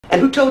And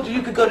who told you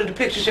you could go to the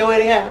picture show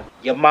anyhow?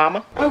 Your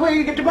mama. Oh, where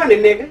you get the money,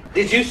 nigga?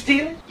 Did you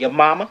steal it? Your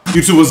mama.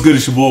 YouTube, what's good?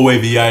 It's your boy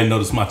Wavy. You already know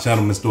this is my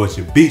channel, Mr.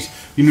 Orchard Beach.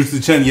 If you're new to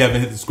the channel, you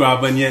haven't hit the subscribe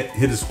button yet,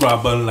 hit the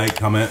subscribe button, like,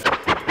 comment,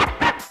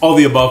 all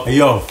the above. Hey,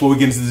 yo, before we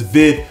get into this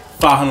vid,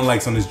 500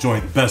 likes on this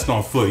joint, best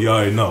on foot, you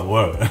already know,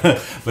 word.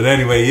 But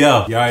anyway,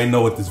 yo, you already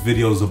know what this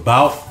video is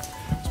about.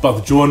 It's about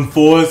the Jordan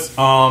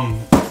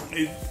 4s.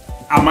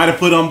 I might have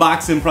put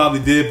unboxing,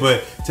 probably did,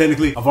 but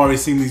technically I've already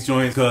seen these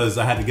joints because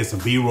I had to get some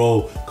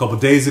B-roll a couple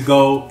days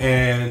ago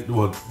and,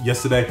 well,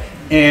 yesterday.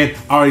 And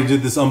I already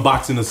did this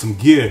unboxing of some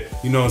gear,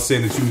 you know what I'm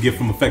saying, that you can get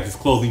from Effective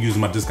Clothing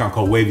using my discount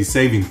code WAVY,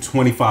 saving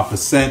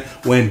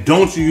 25%. When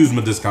don't you use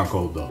my discount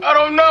code though? I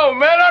don't know,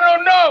 man, I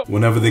don't know.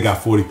 Whenever they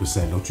got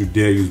 40%, don't you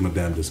dare use my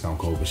damn discount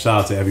code. But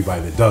shout out to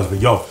everybody that does. But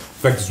yo,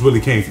 Effectives really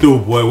came through,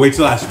 boy. Wait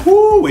till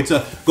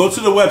go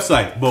to the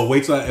website, but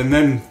wait till and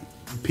then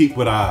peep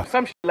what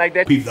some shit like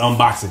that. Peep the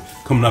unboxing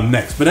coming up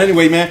next. But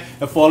anyway, man,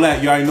 and for all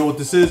that, you already know what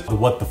this is. The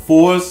What the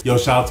 4s. Yo,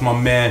 shout out to my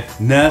man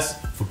Ness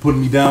for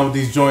putting me down with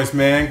these joints,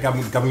 man. Got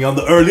me on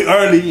the early,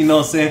 you know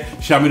what I'm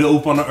saying? Shot me the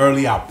oop on the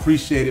early. I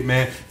appreciate it,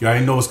 man. You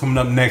already know what's coming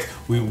up next.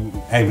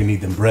 Hey, we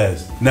need them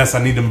breads. Ness,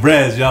 I need them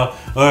breads, y'all.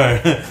 All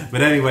right.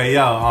 But anyway,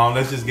 y'all,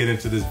 let's just get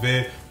into this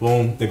vid.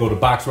 Boom, they go the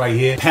box right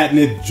here.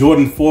 Patented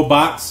Jordan 4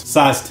 box,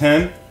 size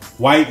 10.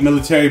 White,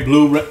 military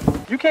blue, red.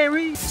 You can't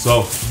read.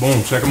 So,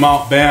 boom, check them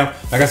out, bam.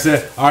 Like I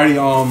said, I've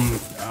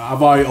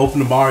already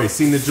opened them, already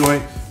seen the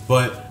joint,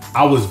 but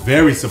I was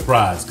very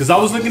surprised. Cause I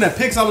was looking at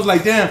pics, I was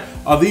like, damn,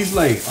 are they,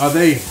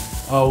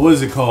 what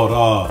is it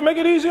called? Make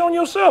it easy on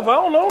yourself, I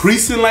don't know.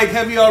 Creasing like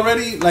heavy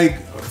already,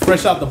 like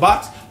fresh out the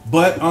box.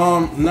 But,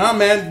 nah,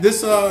 man,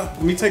 this, I'm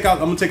gonna take out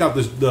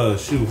the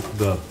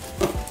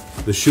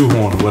shoe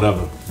horn or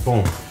whatever,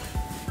 boom.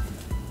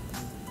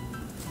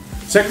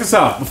 Check this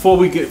out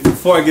before I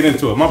get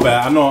into it. My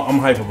bad, I know I'm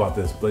hype about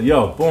this, but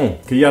yo, boom.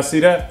 Can y'all see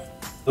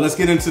that? Let's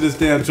get into this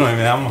damn joint,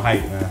 man. I'm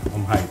hype, man.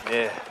 I'm hype.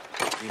 Yeah,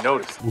 you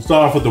noticed. We'll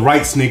start off with the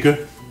right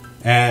sneaker,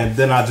 and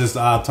then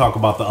I'll talk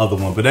about the other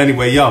one. But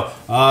anyway, yo,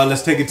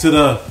 let's take it to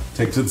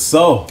the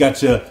sole.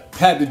 Got your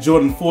patented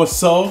Jordan 4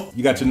 sole.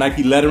 You got your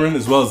Nike lettering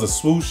as well as a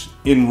swoosh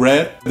in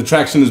red. The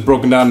traction is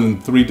broken down in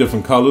 3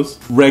 different colors: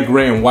 red,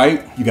 gray, and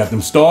white. You got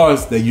them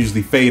stars. They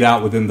usually fade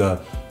out within the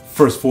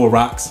first 4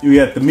 rocks. You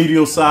got the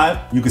medial side.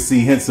 You can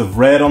see hints of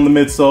red on the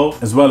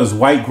midsole, as well as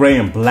white, gray,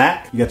 and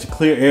black. You got your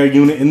clear air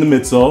unit in the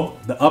midsole.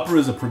 The upper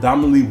is a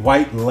predominantly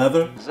white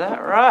leather. Is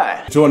that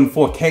right? Jordan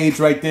 4 cage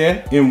right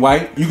there in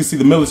white. You can see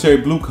the military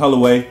blue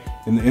colorway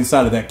in the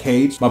inside of that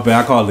cage. My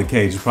bad, I call it a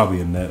cage. It's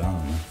probably a net, I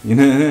don't know. You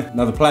know?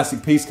 Another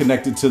plastic piece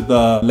connected to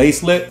the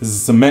lacelet. This is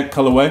a cement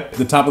colorway.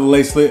 The top of the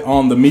lacelet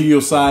on the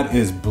medial side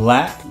is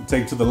black.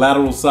 Take it to the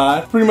lateral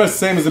side. Pretty much the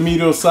same as the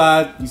medial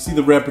side. You see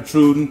the red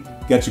protruding.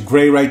 Got your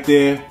gray right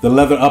there. The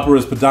leather upper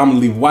is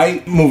predominantly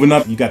white. Moving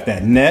up, you got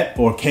that net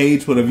or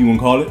cage, whatever you want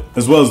to call it,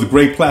 as well as the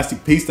gray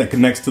plastic piece that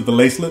connects to the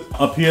lacelet.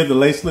 Up here, the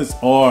lacelets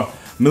are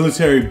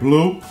military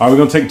blue. All right, we're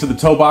gonna take it to the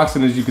toe box,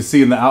 and as you can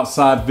see in the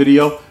outside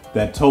video,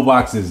 that toe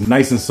box is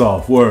nice and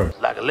soft, word.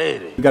 Like a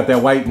lady. You got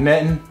that white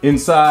netting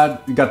inside.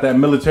 You got that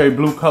military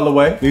blue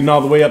colorway, leading all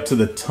the way up to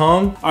the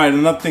tongue. All right,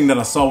 another thing that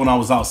I saw when I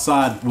was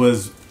outside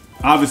was,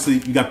 obviously,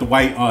 you got the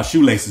white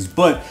shoelaces,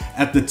 but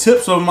at the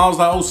tips of them, I was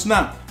like, oh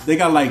snap. They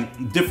got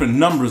like different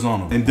numbers on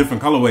them in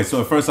different colorways.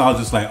 So at first I was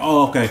just like,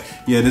 oh, okay,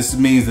 yeah, this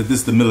means that this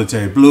is the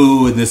military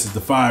blue, and this is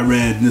the fire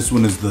red, and this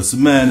one is the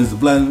cement, is the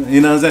blend,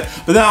 you know what I'm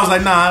saying? But then I was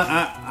like, nah,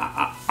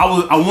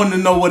 I wanted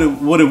to know what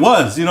it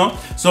was, you know?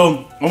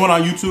 So I went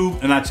on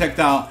YouTube and I checked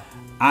out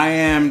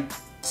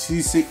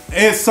IAMTC.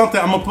 It's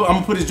something, I'm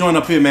gonna put his joint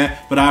up here, man,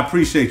 but I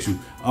appreciate you.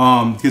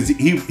 Because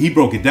he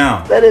broke it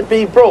down. Let it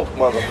be broke,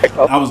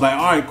 motherfucker. I was like,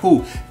 all right,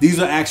 cool. These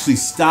are actually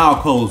style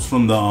codes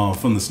from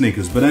the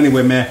sneakers. But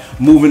anyway, man,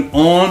 moving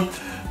on.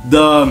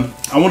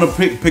 I want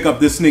to pick up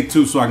this sneak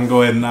too, so I can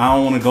go ahead and I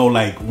don't want to go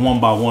like one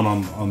by one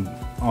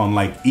on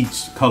like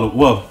each color.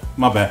 Well,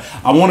 my bad.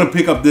 I want to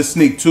pick up this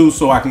sneak too,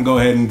 so I can go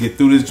ahead and get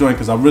through this joint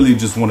because I really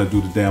just want to do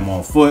the damn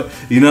on foot.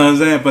 You know what I'm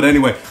saying? But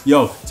anyway,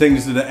 yo, taking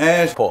this to the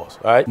Ash. Pause.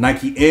 All right.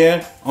 Nike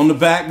Air on the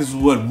back. This is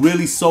what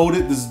really sold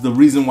it. This is the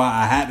reason why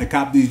I had to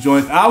cop these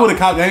joints. I would have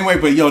copped it anyway,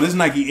 but yo, this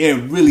Nike Air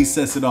really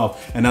sets it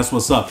off, and that's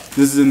what's up.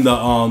 This is in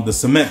the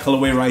cement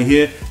colorway right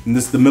here, and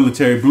this is the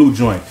military blue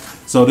joint.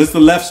 So this is the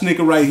left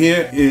sneaker right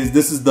here.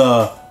 This is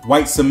the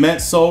white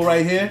cement sole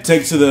right here.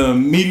 Take to the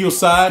medial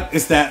side,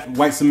 it's that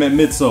white cement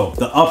midsole.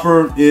 The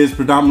upper is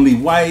predominantly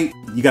white.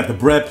 You got the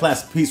bread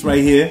plastic piece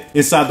right here.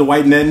 Inside the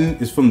white netting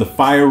is from the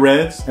fire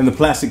reds, and the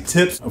plastic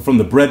tips are from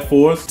the bread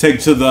 4s. Take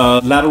to the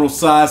lateral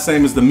side,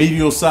 same as the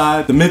medial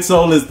side. The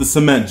midsole is the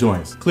cement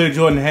joints. Clear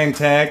Jordan hang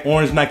tag,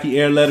 orange Nike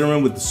Air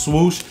lettering with the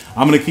swoosh.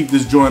 I'm gonna keep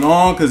this joint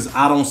on because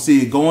I don't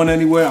see it going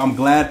anywhere. I'm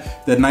glad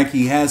that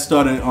Nike has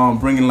started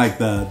bringing like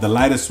the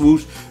lighter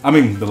swoosh.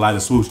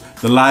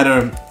 The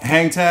lighter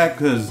hang tag,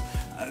 because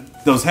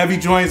those heavy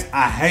joints,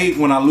 I hate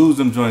when I lose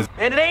them joints.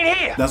 And it ain't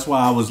here. That's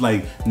why I was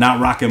like not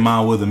rocking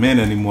mine with them in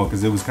anymore,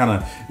 because it was kind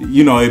of,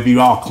 you know, it'd be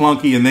all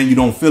clunky and then you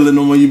don't feel it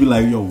no more. You'd be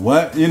like, yo,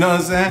 what? You know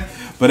what I'm saying?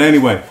 But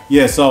anyway,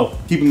 yeah, so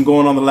keep them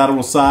going on the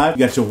lateral side.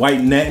 You got your white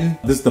netting.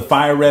 This is the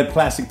fire red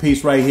plastic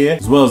piece right here,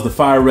 as well as the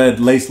fire red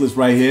laceless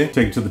right here.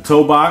 Take it to the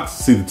toe box.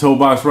 See the toe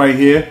box right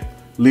here,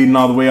 leading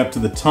all the way up to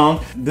the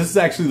tongue. This is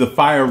actually the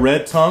fire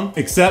red tongue,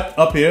 except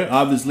up here,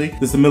 obviously,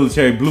 this is the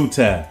military blue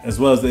tab, as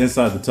well as the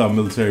inside of the tongue,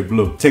 military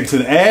blue. Take it to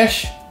the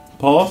ash.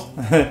 Pause.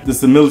 This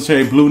is the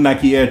military blue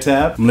Nike Air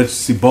tab. I'm gonna let you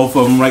see both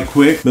of them right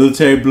quick.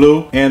 Military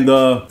blue and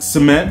the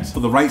cement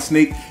for the right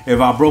sneak. If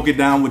I broke it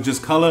down with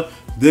just color,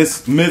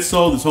 this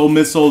midsole, this whole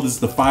midsole, this is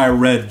the fire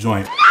red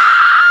joint.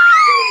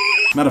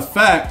 Matter of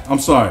fact, I'm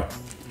sorry.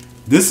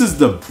 This is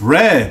the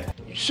red.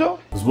 You sure?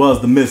 As well as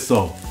the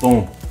midsole.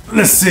 Boom.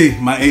 Let's see.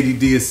 My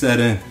ADD is set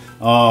in.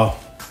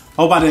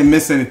 Hope I didn't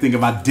miss anything.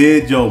 If I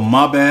did, yo,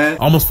 my bad.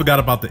 Almost forgot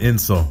about the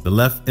insole. The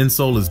left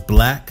insole is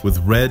black with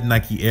red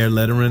Nike Air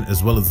lettering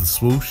as well as the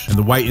swoosh. And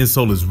the white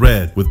insole is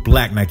red with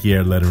black Nike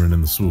Air lettering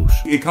in the swoosh.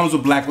 It comes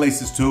with black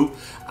laces too.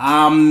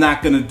 I'm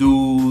not gonna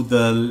do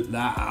the,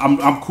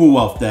 I'm cool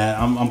off that.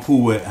 I'm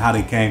cool with how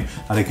they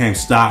came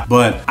stock.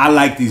 But I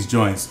like these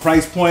joints.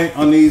 Price point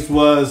on these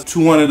was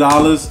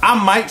 $200.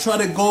 I might try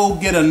to go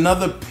get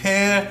another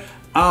pair.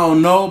 I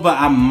don't know, but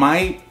I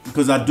might,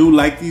 because I do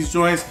like these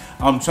joints.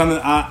 I'm trying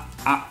to, I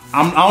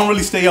don't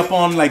really stay up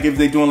on like if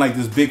they doing like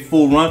this big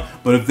full run,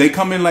 but if they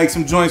come in like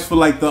some joints for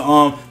like the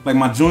like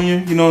my junior,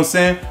 you know what I'm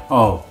saying?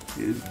 Oh,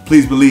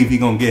 please believe he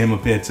gonna get him a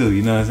pair too,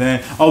 you know what I'm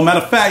saying? Oh,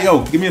 matter of fact,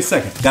 yo, give me a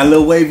second. Got a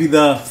little wavy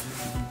the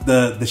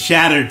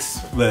shattered,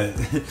 but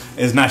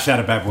it's not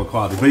shattered backward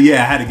quality. But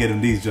yeah, I had to get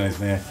him these joints,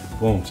 man.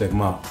 Boom, check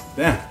them out.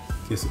 Damn,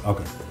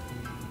 okay.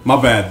 My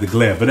bad, the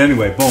glare. But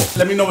anyway, boom.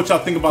 Let me know what y'all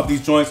think about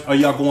these joints. Are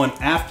y'all going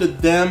after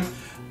them?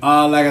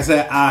 Like I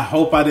said, I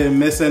hope I didn't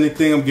miss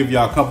anything. I'm giving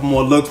y'all a couple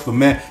more looks, but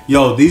man,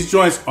 yo, these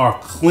joints are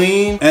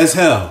clean as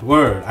hell.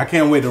 Word, I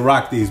can't wait to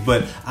rock these.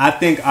 But I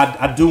think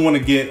I do want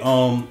to get,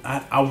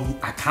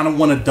 I kind of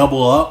want to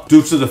double up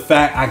due to the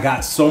fact I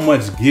got so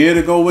much gear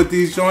to go with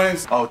these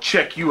joints. I'll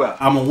check you out.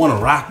 I'm gonna want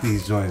to rock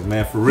these joints,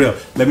 man, for real.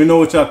 Let me know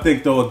what y'all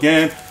think though.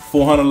 Again,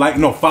 500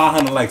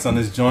 likes on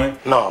this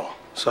joint. No,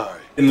 sorry.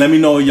 And let me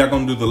know if y'all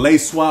gonna do the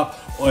lace swap,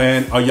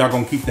 and are y'all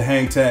gonna keep the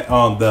hang tag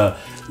on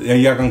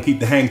y'all gonna keep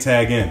the hang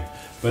tag in.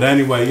 But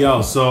anyway,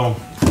 yo, so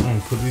I'm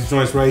gonna put these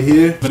joints right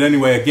here. But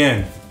anyway,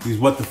 again, these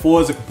What the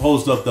Fours are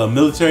composed of the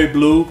military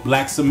blue,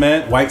 black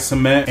cement, white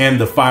cement, and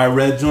the fire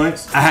red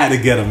joints. I had to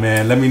get them,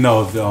 man. Let me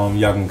know if y'all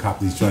gonna cop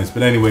these joints.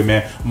 But anyway,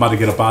 man, I'm about to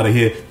get up out of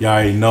here. Y'all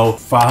already know,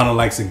 500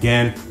 likes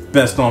again.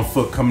 Best on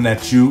foot coming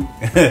at you.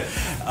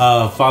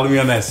 Follow me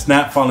on that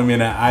Snap, follow me on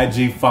that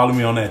IG, follow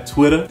me on that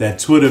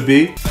Twitter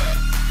B.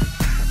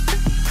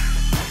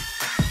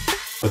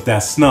 But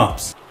that's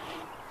Snumps.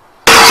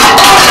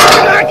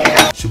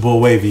 It's your boy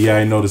Wavy. You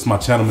already know this is my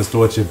channel, Mr.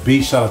 Orchard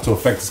B. Shout out to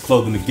Effectus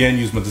Clothing again.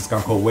 Use my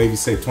discount code Wavy,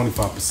 save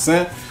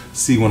 25%.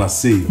 See you when I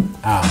see you.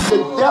 Out. The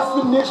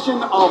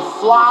definition of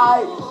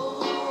fly,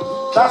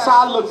 that's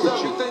how I look at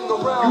you.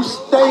 You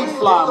stay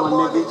fly, my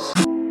nigga.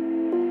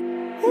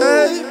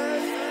 Hey,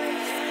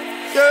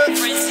 yeah.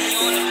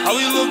 How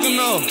we looking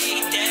though?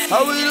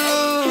 How we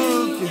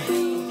looking?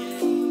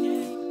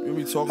 You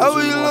be talking How to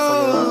we me,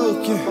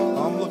 looking?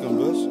 I'm looking,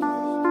 bitch.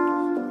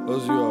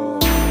 Let's go.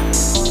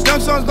 Them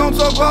songs don't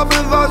talk about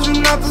advise you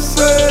not to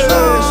say shit.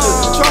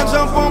 Try to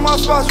jump on my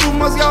spot, you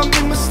must got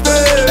me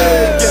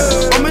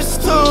mistaken. I'm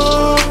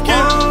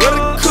mistaken, where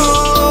the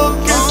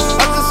cookies,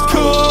 I just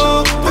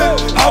cooked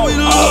it. How we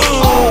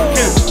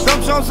looking?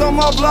 Them songs on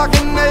my block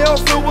and they all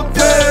filled with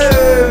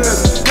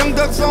payments. Young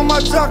ducks on my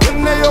jock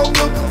and they all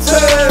look to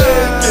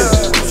take it.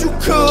 But you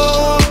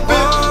cooked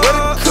it, where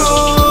the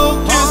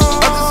cookies,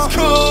 I just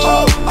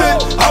cooked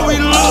it. How we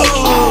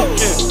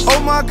looking? Oh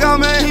my God,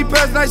 man, he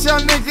passed nice, y'all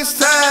niggas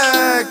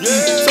tacky.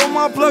 So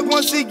my plug,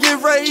 once he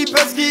get ready, he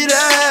best get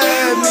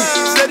at me.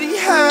 Said he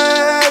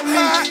had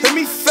me, hit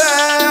me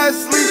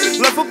fastly,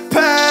 left a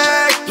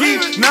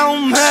packy, now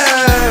I'm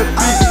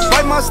happy.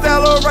 Fight my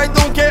style alright,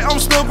 don't care, I'm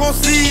still gon'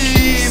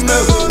 see me.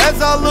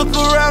 As I look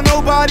around,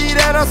 nobody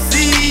that I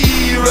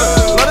see.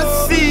 Let it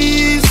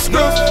see,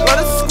 skirts, let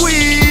it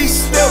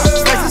squeeze still.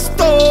 Slice it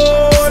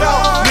stored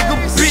out, nigga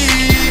be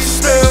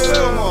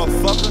still.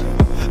 Motherfucker,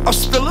 I'm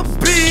still a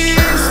beast.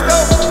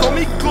 Call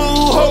me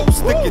glue hope,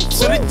 stick it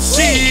to the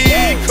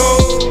cheek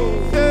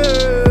code.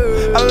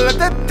 I let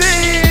that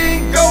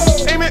thing go,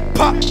 aim it,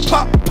 pop,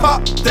 pop,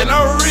 pop, then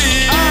I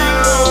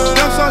reload.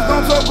 Them songs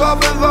don't talk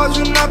about advise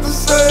you not to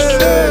say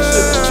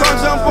shit. Try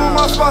to jump on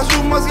my spot,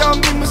 you must got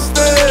me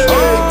mistaken.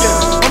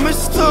 I'm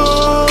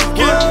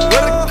mistaken,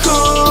 where the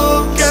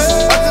cookies,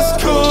 I just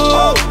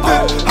cooked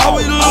it. How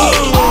we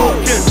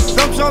looking?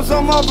 Them songs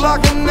on my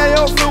block and they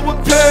all filled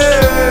with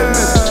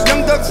payments.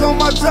 Young ducks on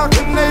my jock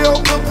and they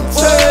all built to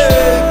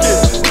take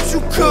it. But you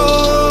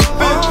cooked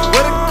it,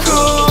 where the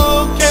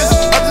cookies,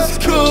 I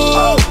just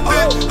cooked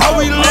it. How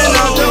we live? And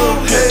I don't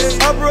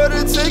hate. I brought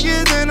a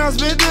ticket and I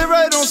spent it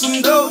right on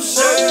some dope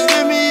shit.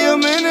 Give me a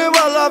minute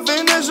while I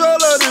finish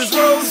all of this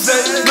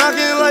rosé.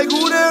 Knocking like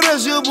who there,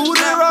 that's your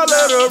booty, I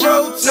let her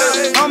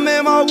rotate. I'm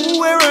in my woo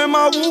wear,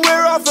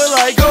 I feel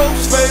like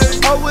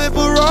Ghostface. I whip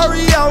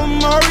Ferrari out,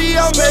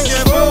 Mario,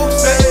 making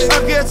folks say I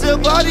get Catch a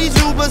body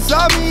Jew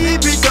beside me, he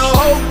beat the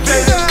whole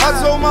case. I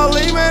told my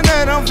lean-man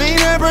that I'm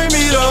fiendin', bring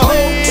me the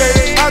whole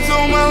case. I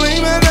told my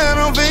lean-man that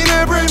I'm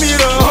fiendin', bring me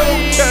the whole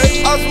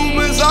case. I swoop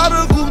inside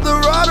the coupe, the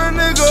rider,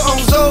 nigga,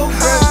 I'm so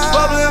fat.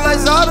 Bubbling like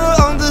Zada,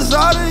 I'm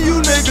deciding you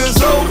niggas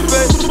so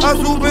fat. I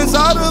swoop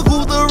inside the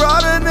coupe, the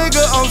rider,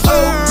 nigga, I'm so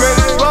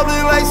great.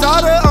 Bubbling like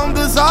Zada, I'm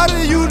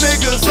deciding you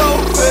niggas so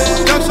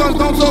fat. Them songs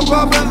don't talk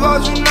about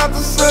because you not the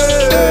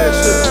same.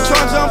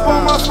 Try jump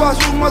on my spot,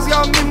 you must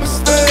got me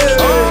mistaken.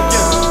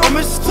 I'm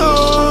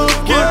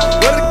mistaken,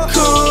 where the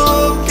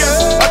cook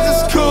at? I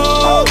just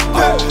cook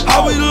at,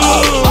 how we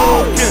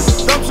looking?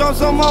 Them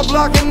jumps on my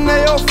block and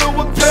they all filled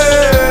with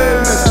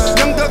payments.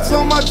 Young ducks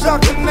on my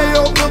jock and they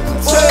all built to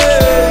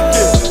take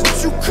it. What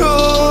you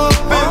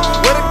cookin',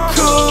 where the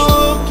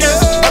cook at?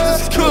 I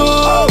just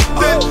cook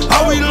at,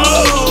 how we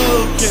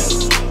looking?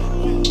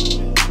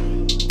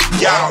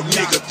 Y'all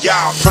niggas,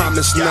 y'all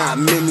promise not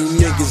many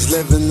niggas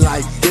living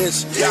like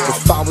this.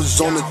 If I was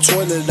on the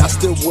toilet, I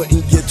still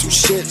wouldn't get two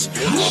shits.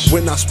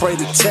 When I spray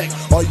the tech,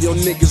 all your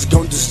niggas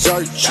gon'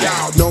 desert you.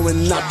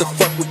 Knowing not to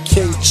fuck with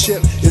King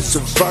Chip is a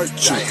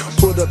virtue.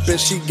 Put up and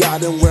she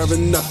got him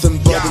wearing nothing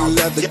but a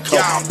leather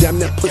coat. Damn,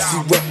 that pussy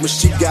wet when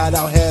she got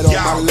out, had on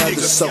my leather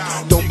soap.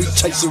 Don't be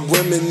chasing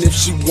women if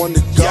she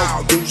wanna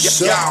go do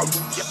so.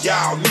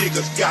 Y'all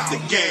niggas got the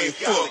game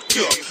fucked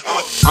up.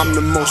 I'm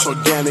the most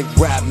organic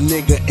rap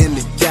nigga in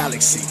the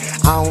galaxy.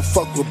 I don't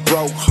fuck with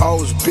broke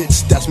hoes,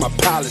 bitch, that's my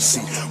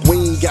policy. We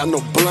ain't got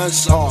no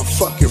blunts, oh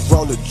fuck it,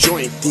 roll a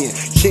joint then.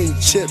 King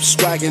Chip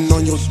swagging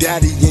on your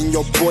daddy and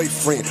your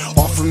boyfriend.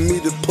 Offer me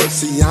the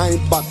pussy, I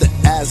ain't bout to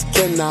ask,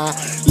 can I?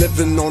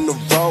 Living on the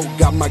road,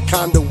 got my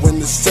condo in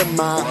the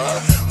semi.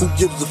 Who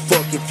gives a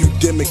fuck if you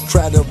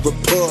Democrat or a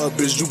pub?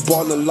 Is you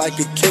ballin' like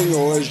a king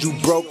or is you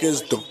broke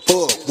as the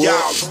fuck?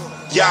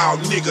 Y'all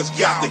niggas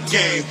got the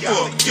game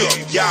fucked up.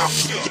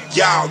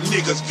 Y'all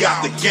niggas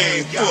got the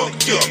game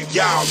fucked up.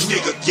 Y'all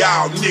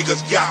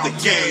niggas got the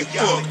game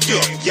fucked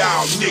up.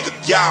 Y'all niggas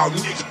got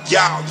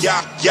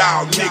the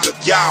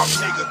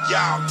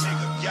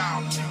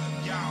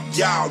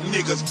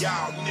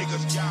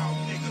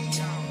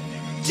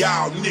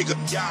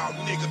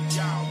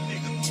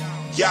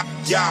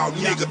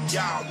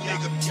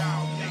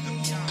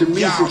To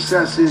me,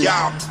 success is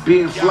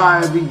being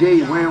fly every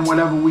day, wearing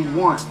whatever we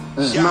want,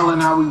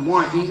 smelling how we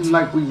want, eating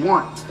like we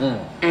want.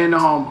 And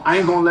I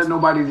ain't gonna let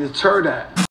nobody deter that.